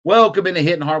Welcome into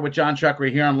Hittin Hard with John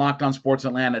Chuckery here on Locked On Sports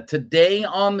Atlanta. Today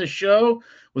on the show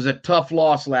was a tough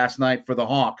loss last night for the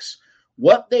Hawks.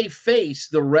 What they face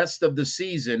the rest of the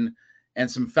season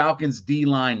and some Falcons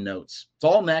D-line notes. It's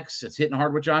all next. It's Hittin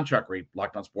Hard with John Chuckery,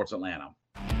 Locked On Sports Atlanta.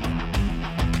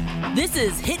 This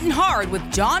is Hittin Hard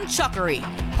with John Chuckery,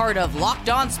 part of Locked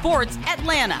On Sports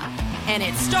Atlanta. And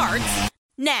it starts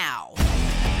now.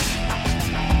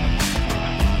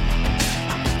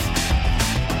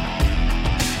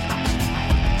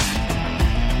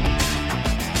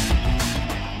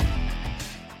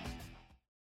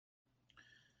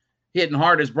 Hittin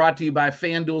Hard is brought to you by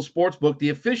FanDuel Sportsbook, the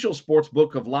official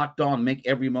sportsbook of Locked On. Make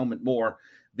every moment more.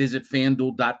 Visit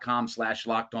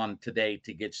FanDuel.com/LockedOn today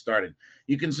to get started.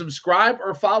 You can subscribe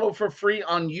or follow for free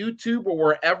on YouTube or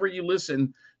wherever you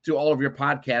listen to all of your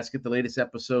podcasts. Get the latest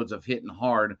episodes of Hittin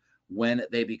Hard when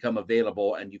they become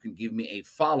available. And you can give me a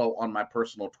follow on my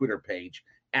personal Twitter page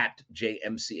at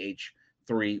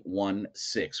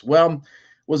JMCH316. Well,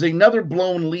 was another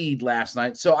blown lead last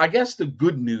night. So I guess the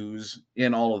good news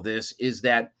in all of this is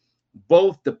that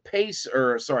both the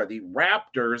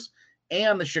Raptors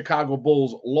and the Chicago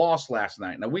Bulls lost last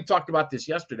night. Now, we talked about this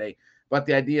yesterday, about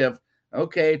the idea of,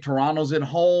 okay, Toronto's at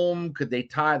home. Could they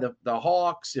tie the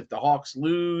Hawks if the Hawks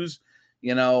lose?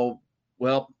 Well,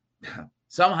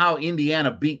 somehow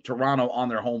Indiana beat Toronto on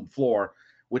their home floor,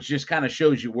 which just kind of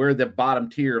shows you where the bottom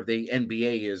tier of the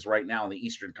NBA is right now in the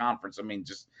Eastern Conference. I mean,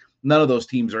 just none of those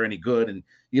teams are any good, and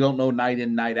you don't know night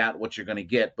in, night out what you're going to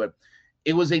get. But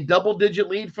it was a double-digit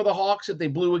lead for the Hawks that they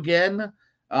blew again.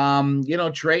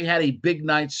 Trey had a big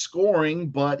night scoring,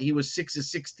 but he was 6 of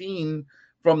 16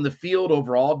 from the field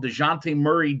overall. DeJounte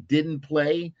Murray didn't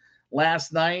play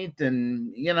last night,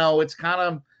 and, it's kind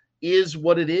of is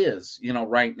what it is,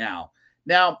 right now.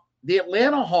 Now, the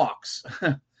Atlanta Hawks,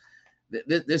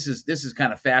 this is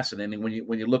kind of fascinating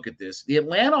when you look at this. The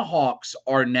Atlanta Hawks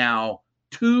are now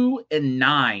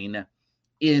 2-9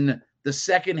 in the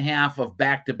second half of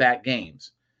back-to-back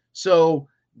games. So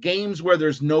games where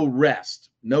there's no rest,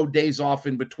 no days off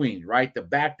in between, right? The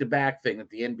back-to-back thing that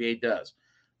the NBA does.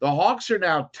 The Hawks are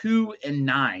now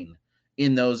 2-9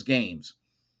 in those games.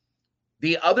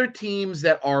 The other teams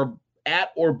that are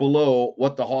at or below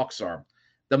what the Hawks are,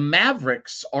 the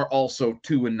Mavericks are also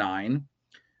 2-9.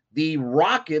 The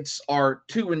Rockets are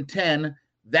 2-10.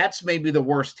 That's maybe the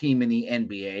worst team in the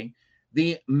NBA.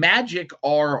 The Magic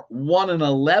are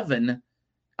 1-11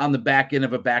 on the back end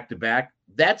of a back-to-back.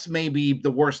 That's maybe the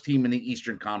worst team in the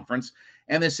Eastern Conference.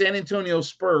 And the San Antonio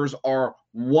Spurs are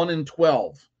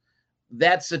 1-12.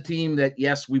 That's a team that,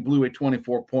 yes, we blew a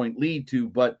 24-point lead to,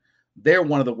 but they're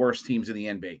one of the worst teams in the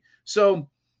NBA. So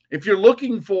if you're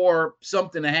looking for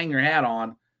something to hang your hat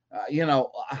on,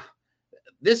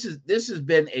 this has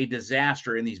been a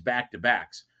disaster in these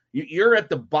back-to-backs. You're at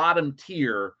the bottom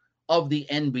tier of the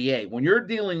NBA. When you're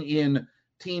dealing in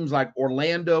teams like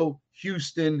Orlando,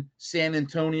 Houston, San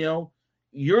Antonio,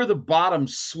 you're the bottom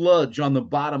sludge on the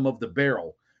bottom of the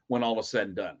barrel when all is said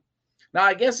and done. Now,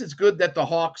 I guess it's good that the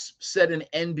Hawks set an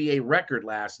NBA record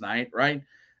last night, right?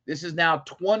 This is now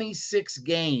 26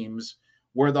 games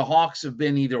where the Hawks have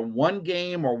been either one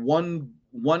game or one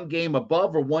game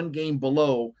above or one game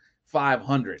below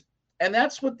 500. And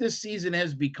that's what this season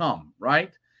has become,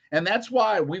 right? And that's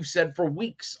why we've said for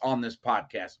weeks on this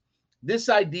podcast, this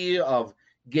idea of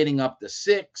getting up to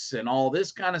 6 and all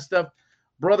this kind of stuff,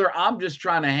 brother, I'm just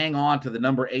trying to hang on to the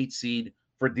number 8 seed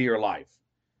for dear life.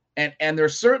 And they're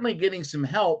certainly getting some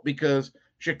help because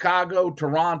Chicago,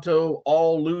 Toronto,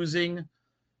 all losing.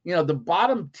 The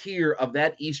bottom tier of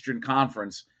that Eastern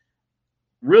Conference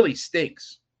really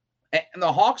stinks. And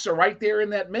the Hawks are right there in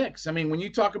that mix. I mean, when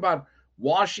you talk about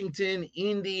Washington,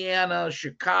 Indiana,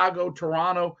 Chicago,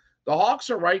 Toronto, the Hawks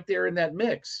are right there in that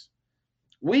mix.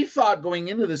 We thought going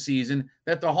into the season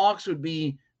that the Hawks would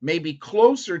be maybe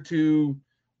closer to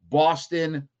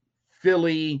Boston,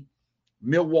 Philly,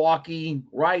 Milwaukee,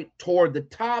 right toward the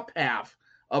top half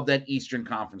of that Eastern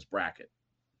Conference bracket.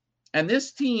 And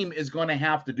this team is going to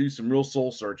have to do some real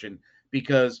soul searching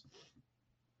because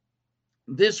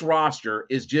this roster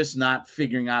is just not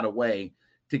figuring out a way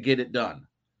to get it done.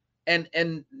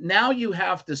 And now you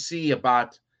have to see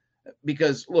about,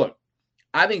 because look,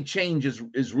 I think change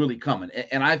is really coming.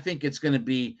 And I think it's going to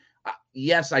be,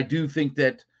 yes, I do think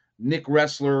that Nick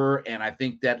Ressler and I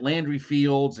think that Landry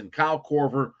Fields and Kyle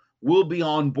Korver will be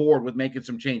on board with making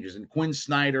some changes, and Quinn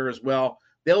Snyder as well.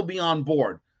 They'll be on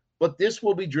board. But this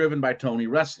will be driven by Tony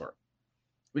Ressler.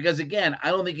 Because, again, I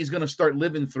don't think he's going to start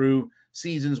living through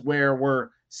seasons where we're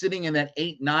sitting in that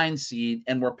 8-9 seed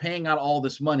and we're paying out all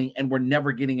this money and we're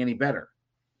never getting any better.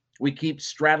 We keep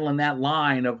straddling that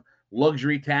line of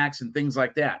luxury tax and things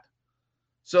like that.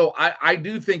 So I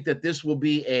do think that this will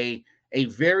be a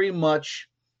very much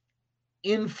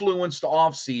influenced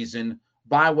offseason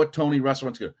by what Tony Russell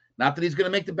wants to do. Not that he's going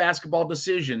to make the basketball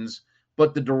decisions,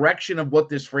 but the direction of what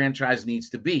this franchise needs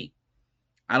to be.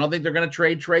 I don't think they're going to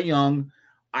trade Trae Young.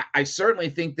 I certainly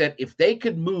think that if they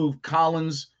could move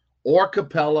Collins or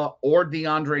Capella or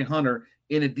DeAndre Hunter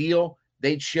in a deal,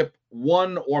 they'd ship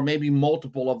one or maybe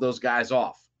multiple of those guys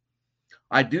off.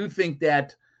 I do think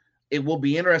that it will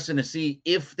be interesting to see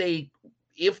if they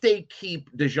keep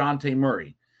DeJounte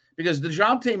Murray, because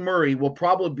DeJounte Murray will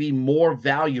probably be more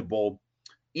valuable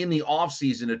in the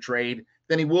offseason to trade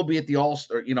than he will be at the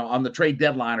All-Star, on the trade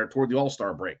deadline or toward the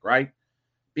All-Star break, right?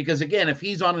 Because, again, if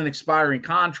he's on an expiring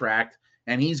contract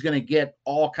and he's going to get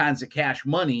all kinds of cash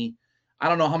money, I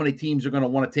don't know how many teams are going to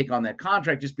want to take on that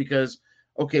contract just because,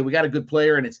 okay, we got a good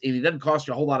player and he doesn't cost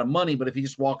you a whole lot of money, but if he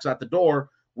just walks out the door,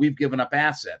 we've given up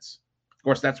assets. Of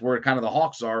course, that's where kind of the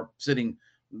Hawks are sitting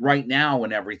right now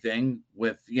and everything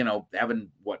with, having,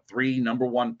 3 number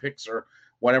 1 picks or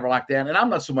whatever like that. And I'm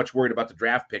not so much worried about the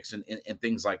draft picks and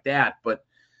things like that, but,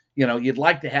 you'd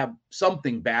like to have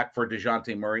something back for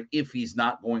DeJounte Murray if he's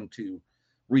not going to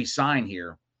re-sign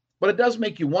here. But it does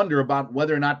make you wonder about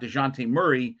whether or not DeJounte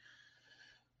Murray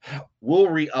will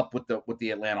re-up with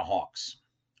the Atlanta Hawks.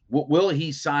 Will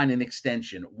he sign an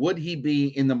extension? Would he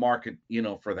be in the market,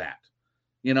 for that?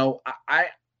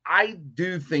 I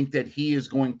do think that he is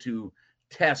going to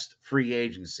test free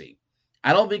agency.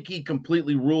 I don't think he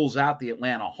completely rules out the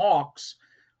Atlanta Hawks,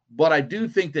 but I do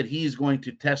think that he's going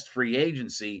to test free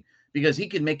agency because he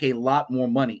can make a lot more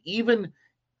money. Even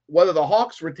whether the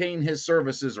Hawks retain his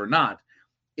services or not,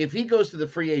 if he goes to the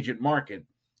free agent market,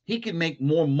 he can make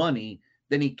more money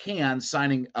than he can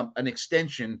signing an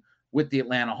extension with the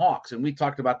Atlanta Hawks. And we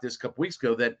talked about this a couple weeks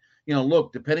ago that,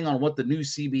 look, depending on what the new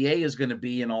CBA is going to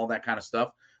be and all that kind of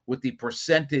stuff, with the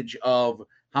percentage of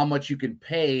how much you can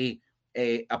pay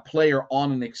a player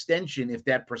on an extension, if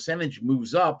that percentage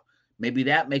moves up, maybe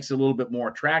that makes it a little bit more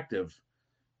attractive.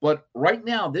 But right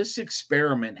now, this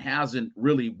experiment hasn't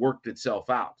really worked itself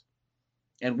out.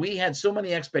 And we had so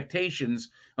many expectations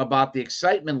about the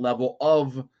excitement level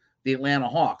of the Atlanta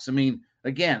Hawks. I mean,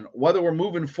 again, whether we're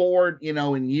moving forward,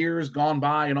 in years gone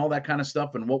by and all that kind of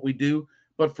stuff and what we do,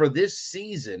 but for this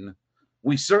season,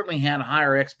 we certainly had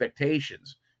higher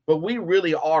expectations. But we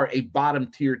really are a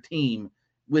bottom-tier team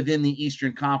within the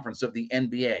Eastern Conference of the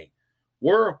NBA.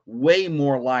 We're way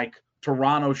more like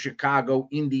Toronto, Chicago,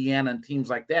 Indiana, and teams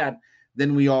like that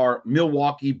than we are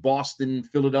Milwaukee, Boston,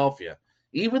 Philadelphia.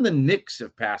 Even the Knicks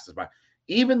have passed us by.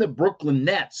 Even the Brooklyn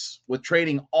Nets, with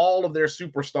trading all of their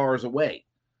superstars away,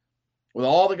 with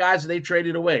all the guys that they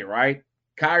traded away, right?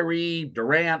 Kyrie,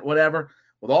 Durant, whatever,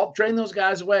 with all trading those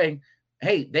guys away,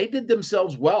 hey, they did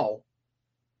themselves well.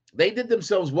 They did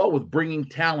themselves well with bringing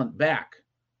talent back.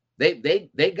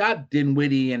 They got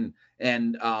Dinwiddie and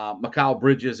Mikal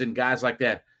Bridges and guys like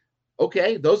that.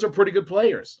 Okay, those are pretty good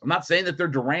players. I'm not saying that they're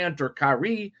Durant or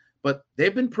Kyrie, but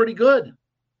they've been pretty good.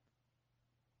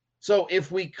 So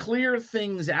if we clear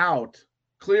things out,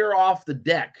 clear off the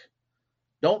deck,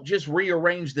 don't just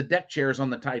rearrange the deck chairs on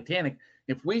the Titanic.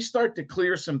 If we start to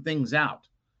clear some things out,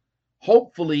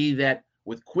 hopefully that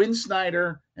with Quinn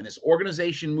Snyder and this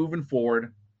organization moving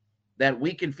forward, that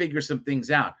we can figure some things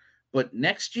out. But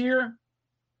next year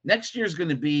is going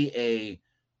to be a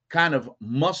kind of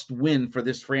must win for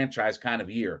this franchise kind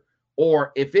of year.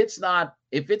 Or if it's not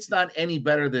any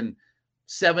better than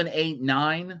 7, 8,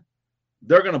 9,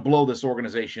 they're going to blow this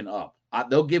organization up.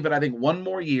 They'll give it, I think, one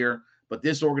more year, but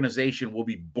this organization will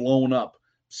be blown up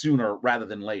sooner rather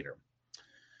than later.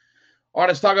 All right,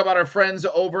 let's talk about our friends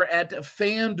over at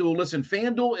FanDuel. Listen,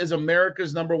 FanDuel is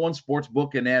America's #1 sports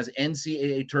book, and as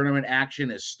NCAA tournament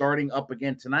action is starting up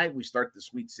again tonight, we start the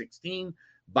Sweet 16.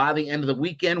 By the end of the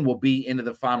weekend, we'll be into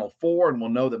the Final Four, and we'll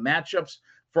know the matchups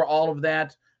for all of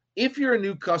that. If you're a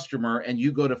new customer and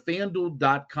you go to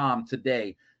FanDuel.com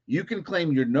today, you can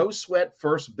claim your no-sweat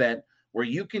first bet where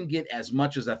you can get as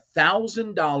much as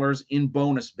 $1,000 in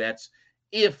bonus bets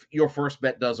if your first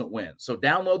bet doesn't win. So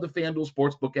download the FanDuel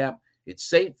Sportsbook app. It's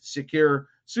safe, secure,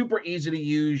 super easy to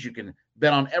use. You can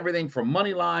bet on everything from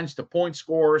money lines to point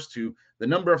scores to the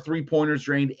number of three-pointers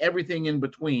drained, everything in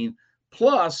between.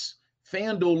 Plus,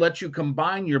 FanDuel lets you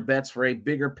combine your bets for a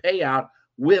bigger payout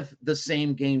with the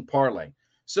same game parlay.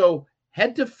 So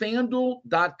head to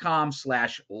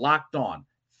FanDuel.com/lockedon.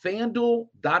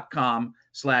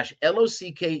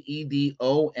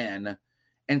 FanDuel.com/LOCKEDON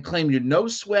and claim your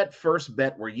no-sweat first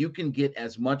bet where you can get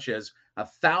as much as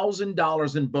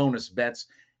 $1,000 in bonus bets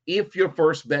if your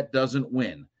first bet doesn't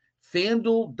win.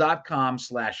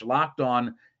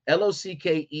 FanDuel.com/lockedon,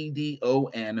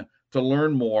 LOCKEDON to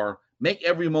learn more. Make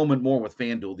every moment more with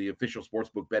FanDuel, the official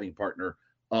sportsbook betting partner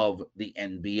of the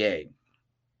NBA.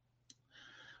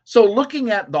 So looking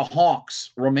at the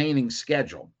Hawks' remaining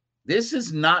schedule, this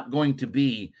is not going to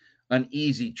be an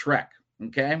easy trek,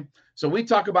 okay? So we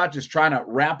talk about just trying to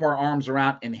wrap our arms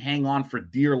around and hang on for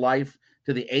dear life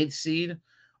to the 8th seed.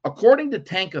 According to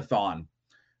Tankathon,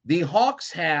 the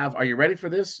Hawks have, are you ready for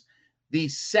this? The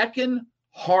second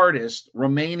hardest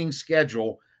remaining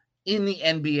schedule in the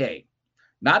NBA.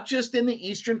 Not just in the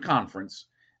Eastern Conference,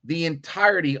 the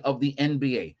entirety of the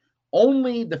NBA.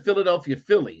 Only the Philadelphia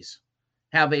Phillies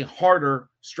have a harder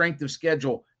strength of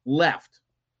schedule left.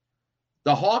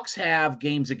 The Hawks have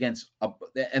games against,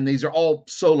 and these are all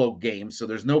solo games, so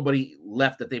there's nobody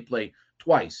left that they play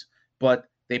twice. But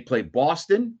they play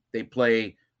Boston, they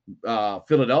play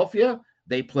Philadelphia,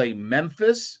 they play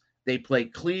Memphis, they play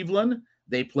Cleveland,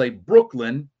 they play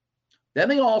Brooklyn. Then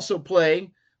they also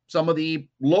play some of the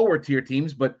lower tier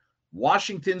teams, but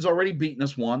Washington's already beaten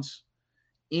us once,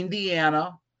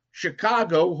 Indiana,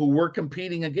 Chicago, who we're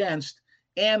competing against,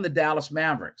 and the Dallas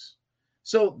Mavericks.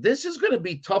 So this is going to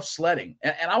be tough sledding.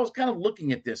 And I was kind of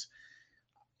looking at this.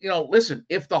 You know, listen,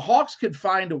 if the Hawks could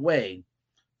find a way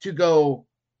to go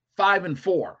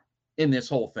 5-4 in this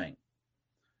whole thing,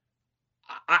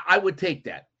 I would take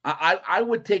that. I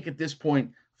would take at this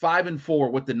point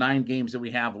 5-4 with the 9 games that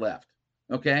we have left.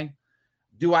 Okay.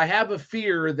 Do I have a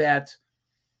fear that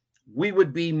we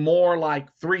would be more like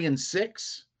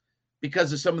 3-6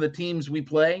 because of some of the teams we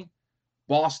play?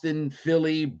 Boston,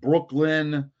 Philly,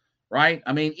 Brooklyn, right?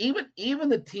 I mean, even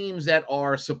the teams that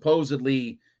are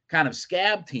supposedly kind of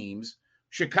scab teams,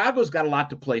 Chicago's got a lot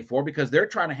to play for because they're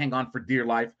trying to hang on for dear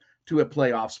life to a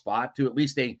playoff spot, to at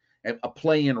least a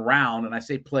play-in round. And I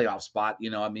say playoff spot,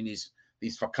 you know, I mean, these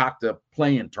fakakta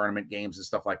play-in tournament games and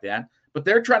stuff like that. But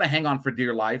they're trying to hang on for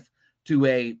dear life to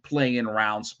a play-in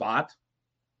round spot.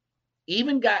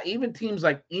 Even teams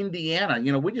like Indiana,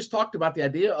 you know, we just talked about the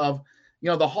idea of, you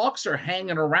know, the Hawks are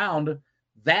hanging around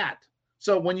that.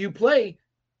 So when you play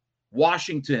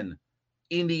Washington,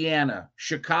 Indiana,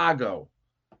 Chicago,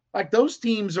 like those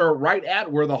teams are right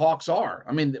at where the Hawks are.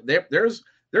 I mean, there's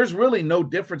really no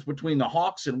difference between the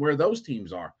Hawks and where those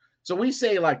teams are. So we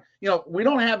say, like, you know, we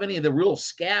don't have any of the real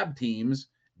scab teams,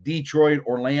 Detroit,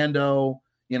 Orlando,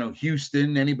 you know,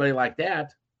 Houston, anybody like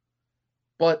that.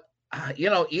 But, you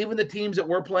know, even the teams that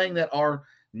we're playing that are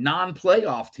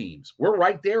non-playoff teams, we're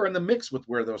right there in the mix with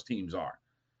where those teams are.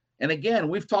 And again,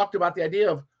 we've talked about the idea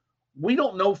of we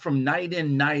don't know from night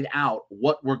in, night out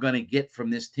what we're going to get from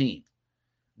this team.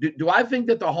 Do I think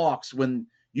that the Hawks, when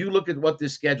you look at what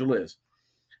this schedule is,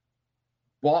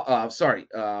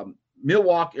 Boston,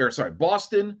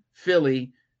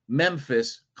 Philly,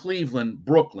 Memphis, Cleveland,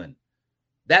 Brooklyn,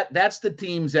 that's the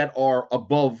teams that are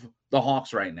above the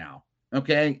Hawks right now.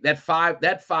 Okay, that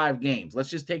five games. Let's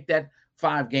just take that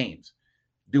 5 games.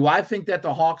 Do I think that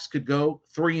the Hawks could go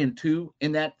 3-2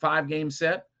 in that 5-game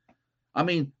set? I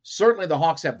mean, certainly the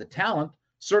Hawks have the talent.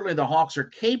 Certainly the Hawks are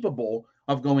capable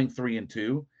of going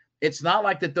 3-2. It's not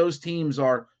like that those teams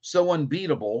are so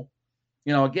unbeatable.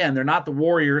 You know, again, they're not the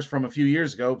Warriors from a few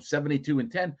years ago,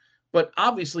 72-10. But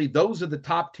obviously, those are the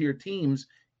top tier teams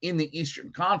in the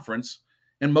Eastern Conference.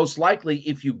 And most likely,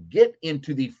 if you get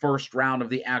into the first round of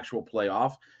the actual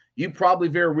playoff, you probably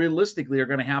very realistically are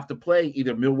going to have to play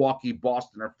either Milwaukee,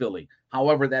 Boston, or Philly,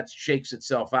 however that shakes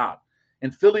itself out.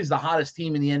 And Philly's the hottest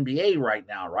team in the NBA right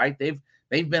now, right? They've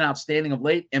been outstanding of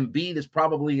late. Embiid is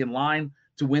probably in line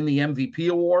to win the MVP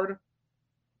award.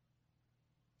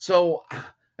 So,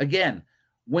 again,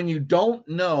 when you don't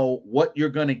know what you're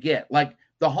going to get, like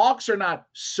the Hawks are not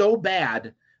so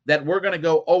bad that we're going to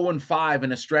go 0-5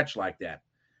 in a stretch like that.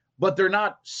 But they're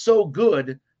not so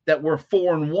good that we're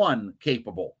 4-1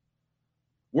 capable.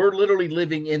 We're literally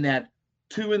living in that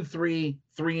 2-3,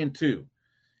 3-2.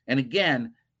 And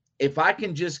again, if I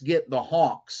can just get the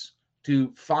Hawks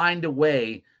to find a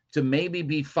way to maybe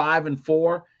be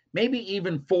 5-4, maybe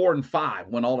even 4-5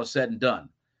 when all is said and done,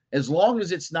 as long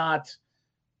as it's not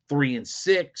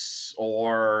 3-6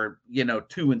 or, you know,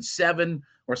 2-7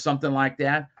 or something like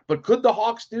that. But could the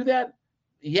Hawks do that?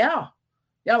 Yeah.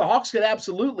 Yeah, the Hawks could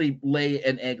absolutely lay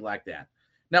an egg like that.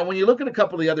 Now, when you look at a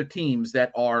couple of the other teams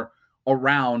that are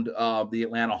around the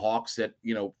Atlanta Hawks that,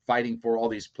 you know, fighting for all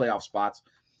these playoff spots,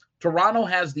 Toronto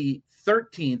has the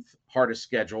 13th hardest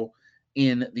schedule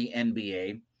in the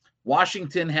NBA.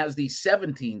 Washington has the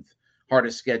 17th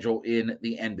hardest schedule in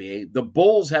the NBA. The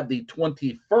Bulls have the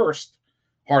 21st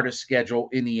hardest schedule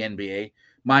in the NBA.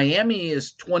 Miami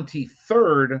is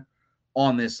 23rd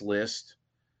on this list.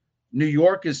 New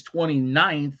York is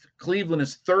 29th. Cleveland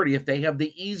is 30th. They have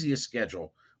the easiest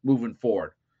schedule moving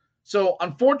forward. So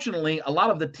unfortunately, a lot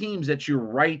of the teams that you're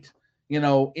right, in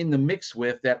the mix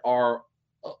with that are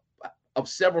uh, of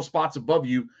several spots above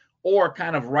you or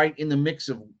kind of right in the mix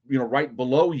of, right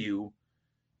below you,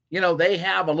 they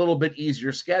have a little bit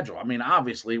easier schedule. I mean,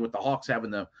 obviously, with the Hawks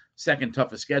having the second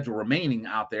toughest schedule remaining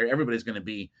out there, everybody's going to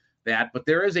be that. But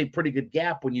there is a pretty good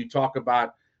gap when you talk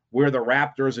about where the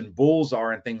Raptors and Bulls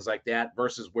are and things like that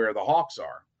versus where the Hawks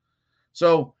are.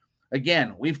 So,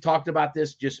 again, we've talked about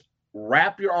this. Just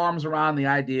wrap your arms around the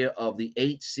idea of the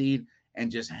 8th seed and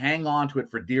just hang on to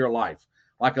it for dear life.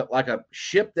 Like a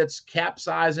ship that's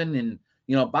capsizing and,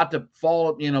 about to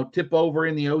fall, tip over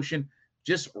in the ocean.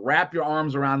 Just wrap your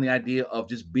arms around the idea of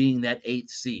just being that 8th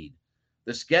seed.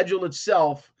 The schedule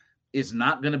itself is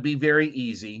not going to be very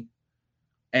easy.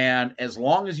 And as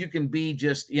long as you can be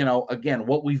just, again,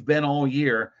 what we've been all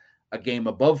year, a game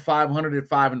above 500 at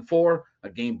 5-4, a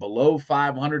game below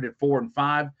 500 at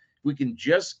 4-5, we can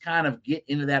just kind of get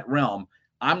into that realm.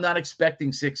 I'm not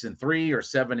expecting 6-3 or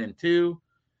 7-2.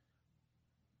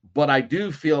 But I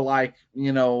do feel like,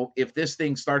 if this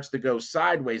thing starts to go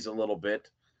sideways a little bit,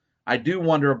 I do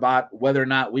wonder about whether or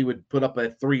not we would put up a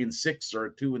 3-6 or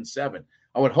a 2-7.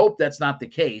 I would hope that's not the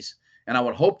case. And I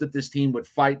would hope that this team would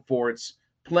fight for its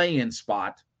play-in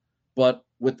spot. But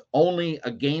with only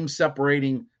a game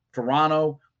separating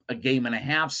Toronto, a game and a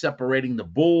half separating the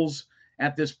Bulls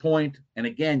at this point. And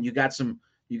again, you got some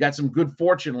good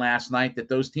fortune last night that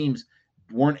those teams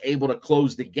weren't able to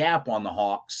close the gap on the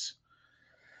Hawks.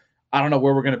 I don't know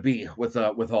where we're going to be with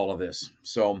all of this.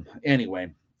 So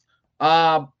anyway,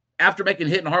 after making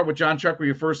Hittin Hard with John Chuckery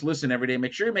your first listen every day,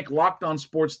 make sure you make Locked On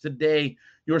Sports Today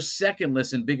your second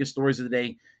listen. Biggest stories of the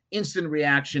day, instant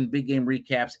reaction, big game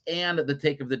recaps, and the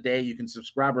take of the day. You can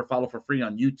subscribe or follow for free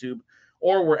on YouTube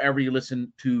or wherever you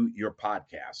listen to your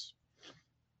podcasts.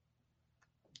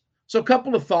 So a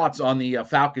couple of thoughts on the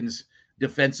Falcons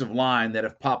defensive line that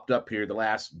have popped up here the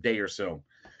last day or so.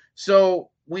 So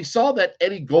we saw that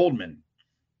Eddie Goldman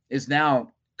is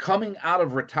now coming out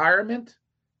of retirement,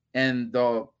 and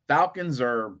the Falcons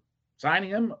are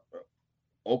signing him.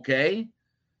 Okay.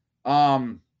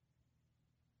 Kind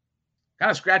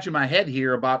of scratching my head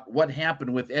here about what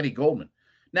happened with Eddie Goldman.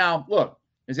 Now, look,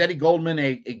 is Eddie Goldman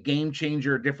a game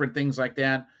changer, different things like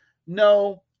that?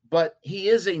 No, but he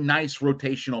is a nice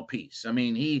rotational piece. I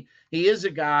mean, he is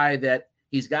a guy that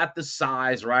he's got the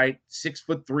size, right?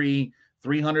 6'3",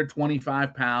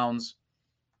 325 pounds.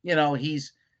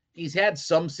 He's had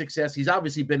some success. He's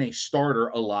obviously been a starter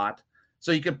a lot.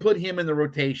 So you can put him in the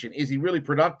rotation. Is he really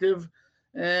productive?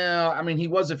 I mean, he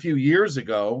was a few years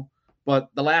ago, but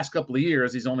the last couple of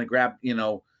years, he's only grabbed,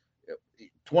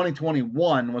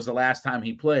 2021 was the last time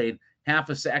he played. Half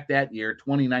a sack that year.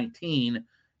 2019,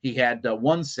 he had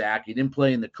 1 sack. He didn't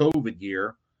play in the COVID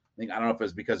year. I don't know if it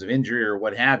was because of injury or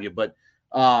what have you, but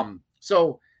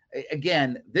so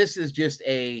again, this is just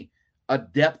a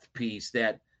depth piece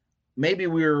that maybe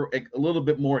we were a little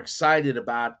bit more excited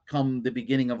about come the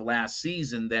beginning of last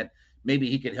season, that maybe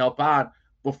he could help out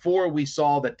before we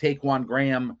saw that Taquan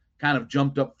Graham kind of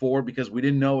jumped up forward because we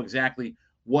didn't know exactly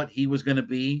what he was going to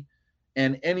be.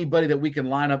 And anybody that we can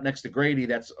line up next to Grady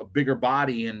that's a bigger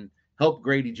body and help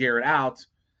Grady Jarrett out,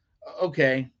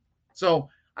 okay. So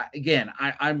again,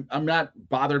 I'm not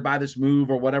bothered by this move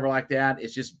or whatever like that.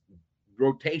 It's just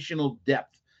rotational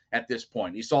depth at this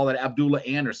point. You saw that Abdullah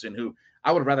Anderson, who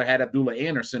I would have rather had Abdullah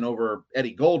Anderson over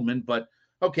Eddie Goldman, but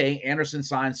okay, Anderson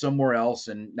signed somewhere else,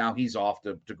 and now he's off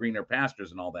to greener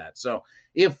pastures and all that. So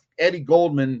if Eddie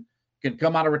Goldman can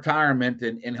come out of retirement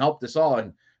and help this all,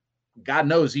 and God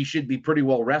knows he should be pretty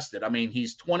well rested. I mean,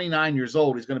 he's 29 years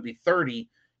old. He's going to be 30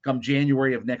 come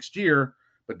January of next year,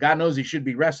 but God knows he should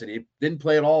be rested. He didn't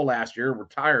play at all last year,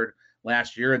 retired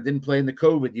last year, and didn't play in the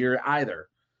COVID year either.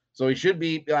 So he should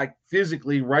be like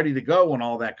physically ready to go and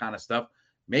all that kind of stuff.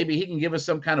 Maybe he can give us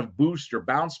some kind of boost or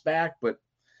bounce back, but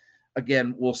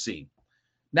again, we'll see.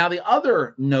 Now, the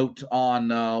other note on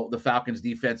the Falcons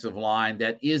defensive line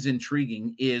that is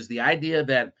intriguing is the idea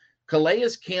that Calais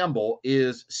Campbell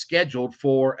is scheduled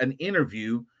for an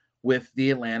interview with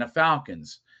the Atlanta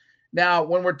Falcons. Now,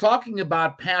 when we're talking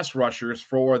about pass rushers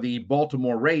for the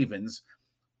Baltimore Ravens,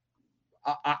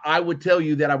 I would tell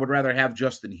you that I would rather have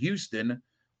Justin Houston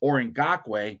or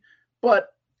Ngakoue, but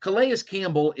Calais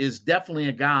Campbell is definitely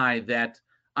a guy that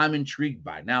I'm intrigued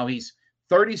by. Now, he's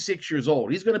 36 years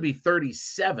old. He's going to be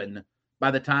 37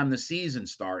 by the time the season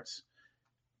starts.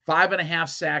 5.5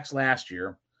 sacks last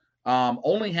year.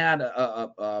 Only had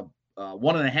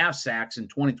 1.5 sacks in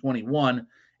 2021.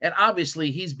 And obviously,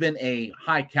 he's been a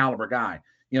high caliber guy.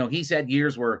 He's had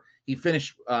years where he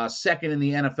finished second in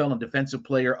the NFL in Defensive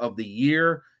Player of the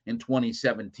Year in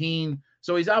 2017.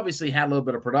 So he's obviously had a little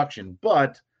bit of production,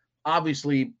 but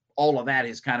obviously all of that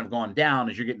has kind of gone down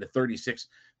as you're getting to 36,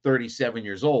 37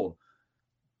 years old.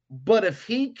 But if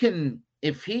he can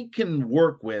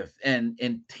work with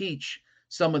and teach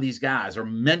some of these guys or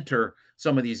mentor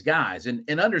some of these guys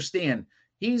and understand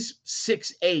he's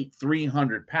 6'8",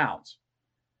 300 pounds.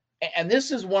 And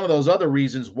this is one of those other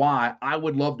reasons why I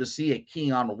would love to see a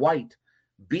Keon White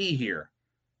be here.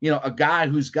 A guy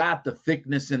who's got the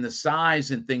thickness and the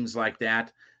size and things like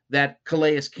that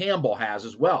Calais Campbell has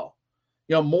as well.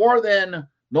 More than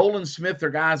Nolan Smith or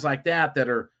guys like that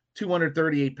are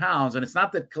 238 pounds. And it's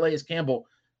not that Calais Campbell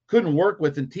couldn't work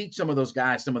with and teach some of those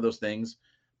guys some of those things,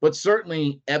 but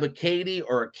certainly Ebiketie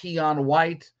or a Keon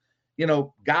White,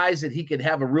 guys that he could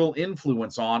have a real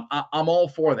influence on. I'm all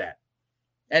for that.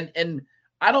 And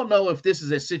I don't know if this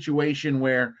is a situation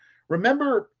where,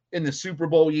 remember in the Super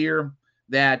Bowl year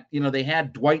that, they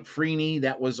had Dwight Freeney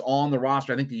that was on the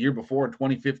roster, I think the year before in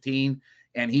 2015,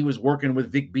 and he was working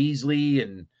with Vic Beasley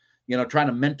and, trying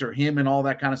to mentor him and all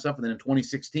that kind of stuff. And then in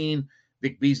 2016,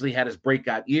 Vic Beasley had his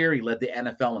breakout year. He led the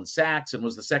NFL in sacks and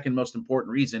was the second most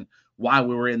important reason why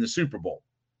we were in the Super Bowl,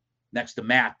 next to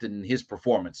Matt and his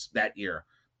performance that year.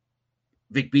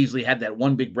 Vic Beasley had that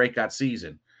one big breakout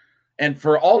season. And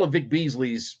for all of Vic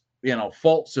Beasley's,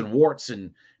 faults and warts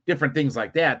and different things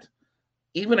like that,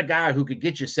 even a guy who could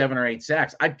get you 7 or 8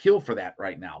 sacks, I'd kill for that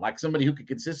right now. Like somebody who could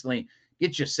consistently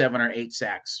get you 7 or 8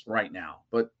 sacks right now,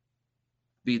 but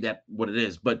be that what it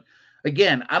is. But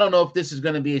again, I don't know if this is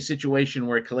going to be a situation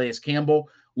where Calais Campbell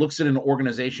looks at an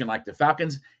organization like the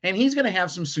Falcons, and he's going to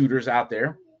have some suitors out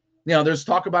there. There's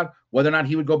talk about whether or not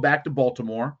he would go back to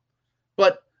Baltimore.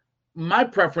 But my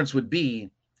preference would be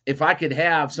if I could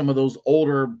have some of those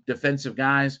older defensive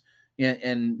guys,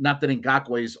 and not that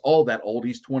Ngakoue is all that old,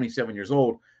 he's 27 years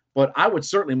old, but I would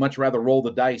certainly much rather roll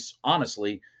the dice,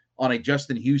 honestly, on a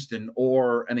Justin Houston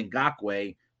or an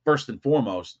Ngakoue first and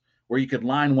foremost, where you could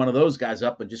line one of those guys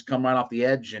up and just come right off the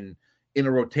edge and in a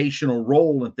rotational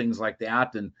role and things like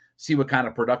that and see what kind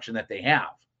of production that they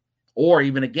have. Or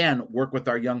even, again, work with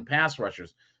our young pass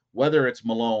rushers, whether it's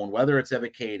Malone, whether it's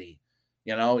Ebiketie,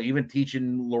 even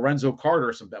teaching Lorenzo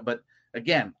Carter something. But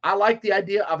again, I like the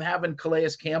idea of having Calais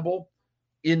Campbell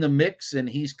in the mix, and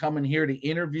he's coming here to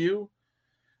interview.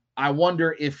 I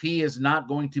wonder if he is not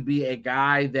going to be a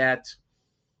guy that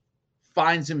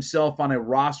finds himself on a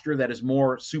roster that is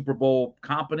more Super Bowl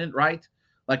competent, right?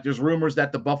 Like there's rumors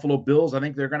that the Buffalo Bills, I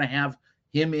think they're going to have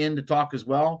him in to talk as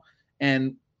well.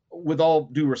 And with all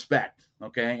due respect,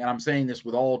 okay, and I'm saying this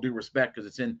with all due respect because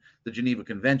it's in the Geneva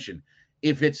Convention,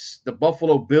 if it's the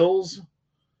Buffalo Bills,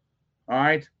 all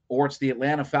right, or it's the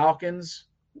Atlanta Falcons,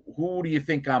 who do you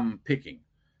think I'm picking?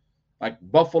 Like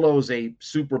Buffalo's a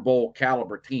Super Bowl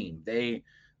caliber team.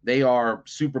 They are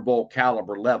Super Bowl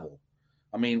caliber level.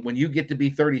 I mean, when you get to be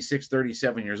 36,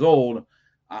 37 years old,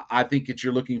 I think that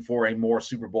you're looking for a more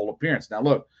Super Bowl appearance. Now,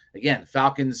 look, again,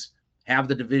 Falcons have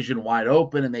the division wide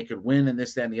open and they could win and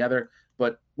this, that, and the other.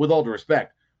 But with all due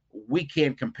respect, we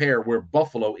can't compare where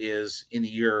Buffalo is in the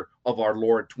year of our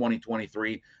Lord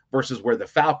 2023 versus where the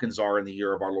Falcons are in the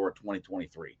year of our Lord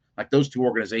 2023. Like those two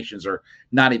organizations are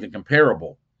not even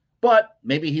comparable. But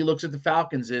maybe he looks at the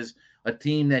Falcons as a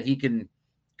team that he can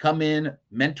come in,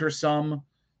 mentor some.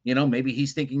 Maybe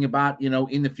he's thinking about,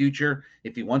 in the future,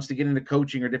 if he wants to get into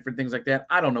coaching or different things like that.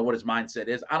 I don't know what his mindset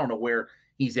is. I don't know where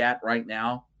he's at right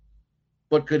now.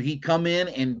 But could he come in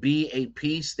and be a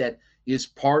piece that is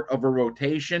part of a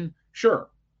rotation? Sure.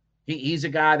 He's a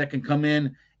guy that can come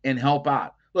in and help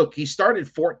out. Look, he started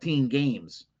 14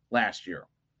 games last year.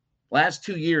 Last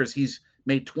 2 years, he's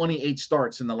made 28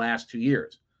 starts in the last 2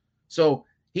 years. So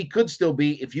he could still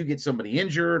be, if you get somebody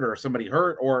injured or somebody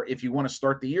hurt, or if you want to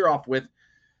start the year off with,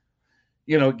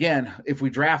 again, if we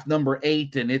draft number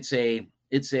 8 and it's a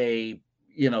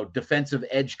defensive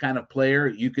edge kind of player,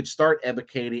 you could start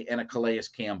Ebiketie and a Calais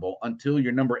Campbell until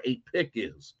your number 8 pick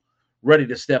is ready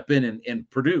to step in and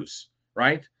produce,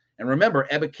 right? And remember,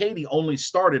 Ebiketie only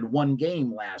started 1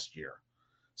 game last year.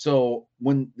 So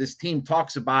when this team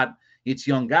talks about its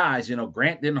young guys,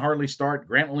 Grant didn't hardly start.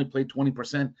 Grant only played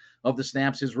 20% of the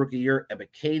snaps his rookie year.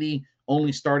 Ebiketie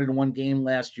only started 1 game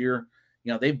last year.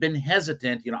 They've been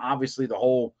hesitant, obviously the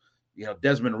whole,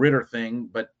 Desmond Ridder thing,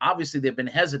 but obviously they've been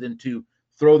hesitant to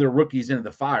throw their rookies into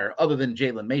the fire other than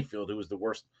Jalen Mayfield, who was the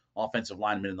worst offensive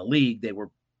lineman in the league. They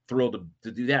were thrilled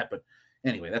to do that. But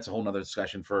anyway, that's a whole nother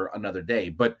discussion for another day.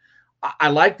 But I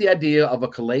like the idea of a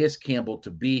Calais Campbell to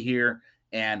be here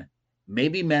and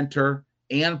maybe mentor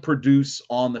and produce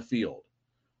on the field.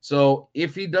 So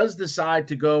if he does decide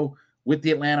to go with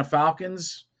the Atlanta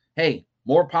Falcons, hey,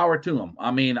 more power to him.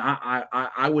 I mean,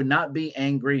 I would not be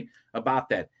angry about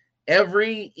that.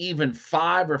 Every even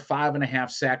 5 or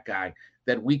 5.5 sack guy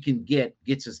that we can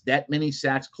gets us that many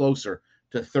sacks closer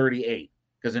to 38.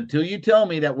 Because until you tell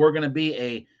me that we're going to be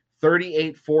a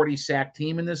 38-40 sack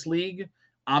team in this league,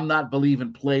 I'm not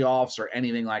believing playoffs or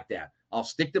anything like that. I'll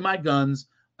stick to my guns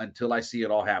until I see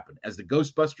it all happen. As the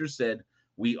Ghostbusters said,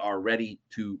 we are ready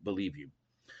to believe you.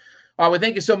 All right, well,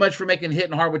 thank you so much for making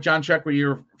Hittin' Hard with John Chuckery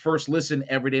your first listen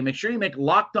every day. Make sure you make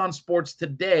Locked On Sports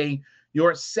Today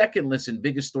your second listen.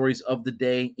 Biggest stories of the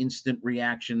day, instant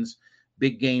reactions,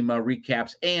 big game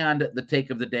recaps, and the take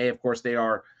of the day. Of course, they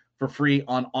are for free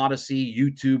on Odyssey,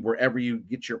 YouTube, wherever you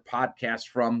get your podcast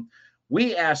from.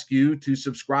 We ask you to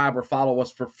subscribe or follow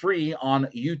us for free on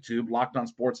YouTube, Locked On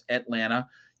Sports Atlanta.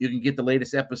 You can get the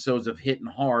latest episodes of Hittin'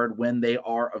 Hard when they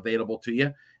are available to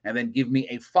you. And then give me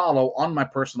a follow on my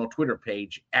personal Twitter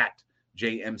page at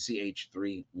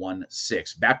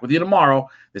JMCH316. Back with you tomorrow.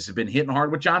 This has been Hittin'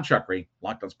 Hard with John Chuckery,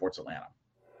 Locked On Sports Atlanta.